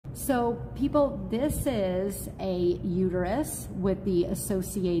So people, this is a uterus with the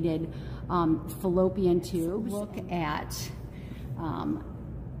associated fallopian tubes.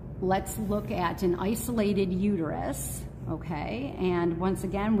 Let's look at an isolated uterus, okay? And once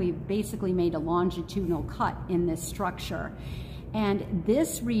again, we've basically made a longitudinal cut in this structure. And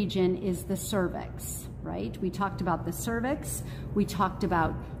this region is the cervix, right? We talked about the cervix. We talked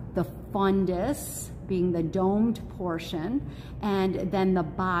about the fundus being the domed portion, and then the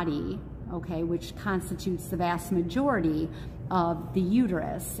body, okay, which constitutes the vast majority of the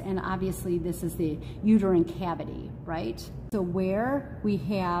uterus. And obviously this is the uterine cavity, right? So where we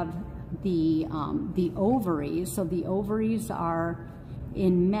have the ovaries, so the ovaries are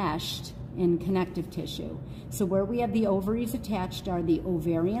enmeshed in connective tissue. So where we have the ovaries attached are the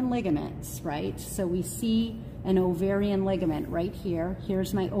ovarian ligaments, right? So we see an ovarian ligament right here.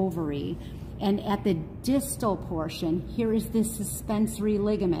 Here's my ovary. And at the distal portion, here is this suspensory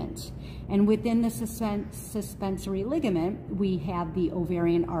ligament. And within the suspensory ligament, we have the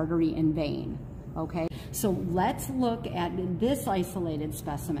ovarian artery and vein, okay? So let's look at this isolated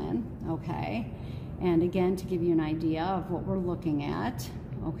specimen, okay? And again, to give you an idea of what we're looking at,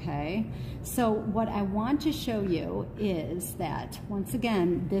 okay? So what I want to show you is that, once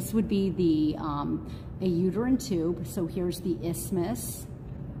again, this would be the a uterine tube. So here's the isthmus,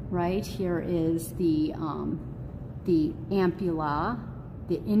 right? Here is the ampulla,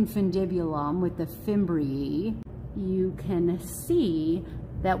 the infundibulum with the fimbriae. You can see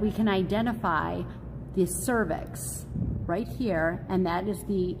that we can identify the cervix right here, and that is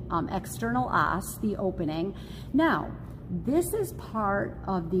the external os, the opening. Now, this is part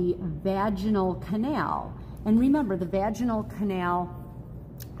of the vaginal canal. And remember, the vaginal canal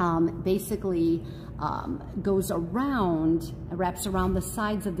basically goes around, wraps around the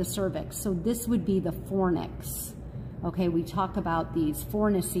sides of the cervix. So this would be the fornix. Okay, we talk about these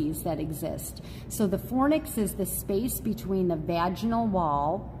fornices that exist. So the fornix is the space between the vaginal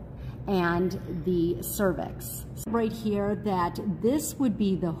wall and the cervix. So right here, that this would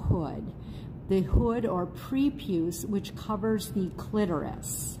be the hood or prepuce, which covers the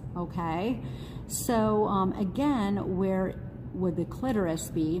clitoris, okay? So again, where would the clitoris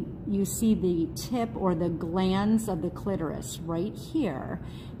be? You see the tip or the glands of the clitoris right here.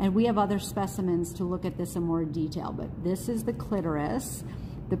 And we have other specimens to look at this in more detail, but this is the clitoris,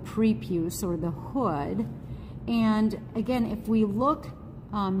 the prepuce or the hood. And again, if we look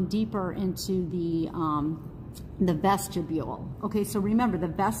deeper into the vestibule. Okay, so remember, the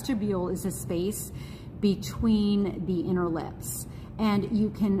vestibule is a space between the inner lips, and you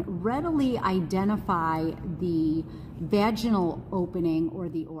can readily identify the vaginal opening or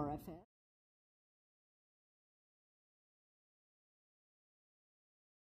the orifice.